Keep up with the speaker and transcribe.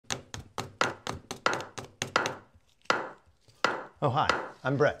Oh, hi,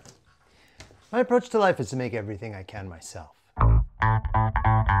 I'm Brett. My approach to life is to make everything I can myself.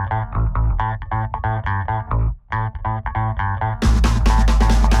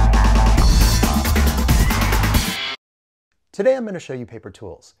 Today I'm going to show you paper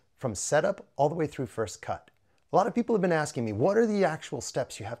tools, from setup all the way through first cut. A lot of people have been asking me, what are the actual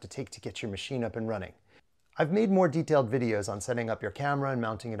steps you have to take to get your machine up and running? I've made more detailed videos on setting up your camera and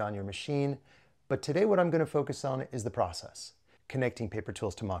mounting it on your machine, but today what I'm going to focus on is the process. Connecting paper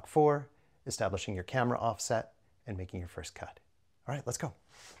tools to Mach 4, establishing your camera offset, and making your first cut. All right, let's go.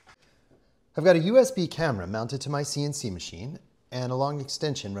 I've got a USB camera mounted to my CNC machine and a long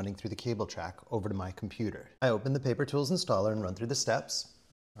extension running through the cable track over to my computer. I open the Paper Tools installer and run through the steps.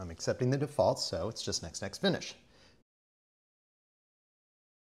 I'm accepting the defaults, so it's just next, finish.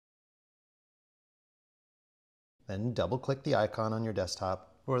 Then double-click the icon on your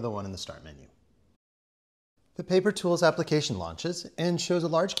desktop or the one in the Start menu. The Paper Tools application launches and shows a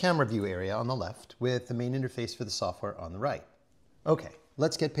large camera view area on the left with the main interface for the software on the right. Okay,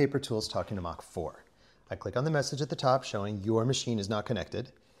 let's get Paper Tools talking to Mach 4. I click on the message at the top showing your machine is not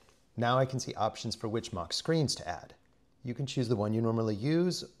connected. Now I can see options for which Mach screens to add. You can choose the one you normally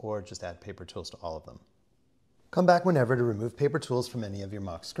use or just add Paper Tools to all of them. Come back whenever to remove Paper Tools from any of your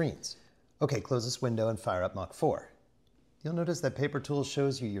Mach screens. Okay, close this window and fire up Mach 4. You'll notice that Paper Tools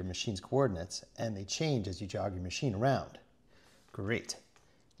shows you your machine's coordinates and they change as you jog your machine around. Great.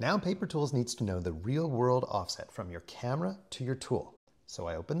 Now Paper Tools needs to know the real-world offset from your camera to your tool. So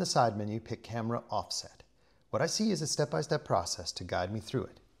I open the side menu, pick Camera Offset. What I see is a step-by-step process to guide me through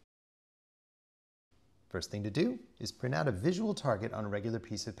it. First thing to do is print out a visual target on a regular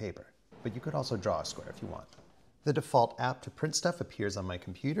piece of paper, but you could also draw a square if you want. The default app to print stuff appears on my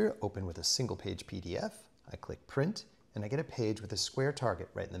computer, open with a single-page PDF. I click Print, and I get a page with a square target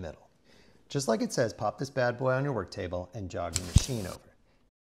right in the middle. Just like it says, pop this bad boy on your work table and jog your machine over.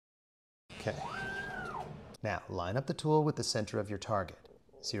 Okay. Now, line up the tool with the center of your target.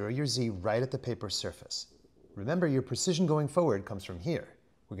 Zero your Z right at the paper surface. Remember, your precision going forward comes from here.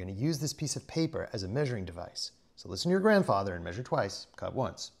 We're going to use this piece of paper as a measuring device. So listen to your grandfather and measure twice, cut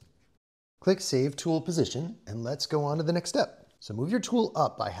once. Click Save Tool Position, and let's go on to the next step. So move your tool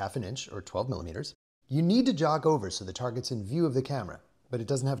up by 1/2 inch or 12 millimeters. You need to jog over so the target's in view of the camera, but it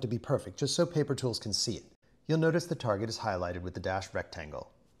doesn't have to be perfect, just so Paper Tools can see it. You'll notice the target is highlighted with the dashed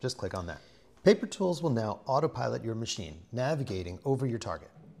rectangle. Just click on that. Paper Tools will now autopilot your machine, navigating over your target.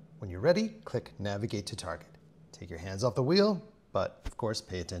 When you're ready, click Navigate to Target. Take your hands off the wheel, but of course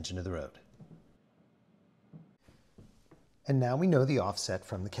pay attention to the road. And now we know the offset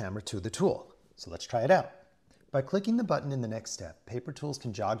from the camera to the tool. So let's try it out. By clicking the button in the next step, Paper Tools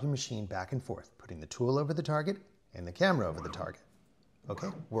can jog your machine back and forth, putting the tool over the target and the camera over the target. Okay,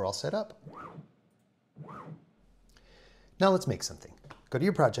 we're all set up. Now let's make something. Go to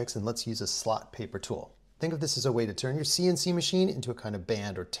your projects and let's use a slot paper tool. Think of this as a way to turn your CNC machine into a kind of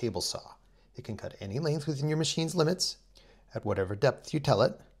band or table saw. It can cut any length within your machine's limits, at whatever depth you tell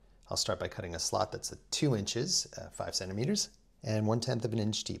it. I'll start by cutting a slot that's 2 inches, 5 centimeters, and 1/10 of an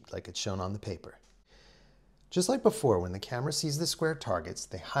inch deep, like it's shown on the paper. Just like before, when the camera sees the square targets,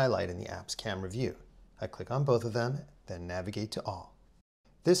 they highlight in the app's camera view. I click on both of them, then navigate to all.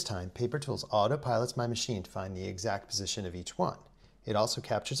 This time, Paper Tools autopilots my machine to find the exact position of each one. It also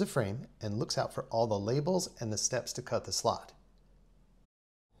captures a frame and looks out for all the labels and the steps to cut the slot.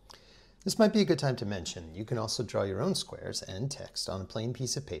 This might be a good time to mention, you can also draw your own squares and text on a plain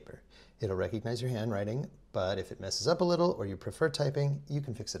piece of paper. It'll recognize your handwriting, but if it messes up a little or you prefer typing, you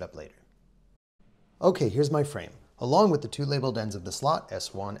can fix it up later. Okay, here's my frame, along with the 2 labeled ends of the slot,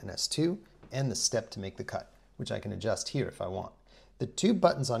 S1 and S2, and the step to make the cut, which I can adjust here if I want. The 2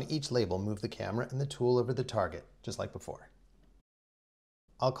 buttons on each label move the camera and the tool over the target, just like before.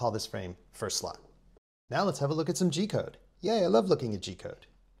 I'll call this frame First Slot. Now let's have a look at some G-code. Yay, I love looking at G-code.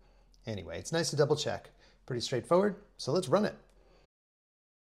 Anyway, it's nice to double check. Pretty straightforward, so let's run it.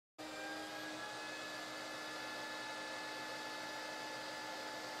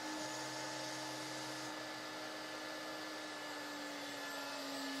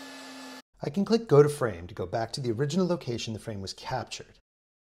 I can click Go to Frame to go back to the original location the frame was captured.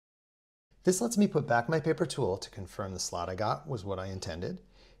 This lets me put back my paper tool to confirm the slot I got was what I intended.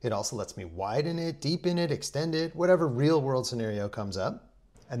 It also lets me widen it, deepen it, extend it, whatever real-world scenario comes up.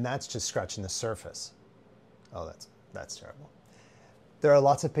 And that's just scratching the surface. Oh, that's terrible. There are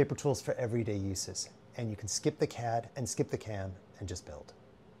lots of paper tools for everyday uses, and you can skip the CAD and skip the CAM and just build.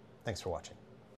 Thanks for watching.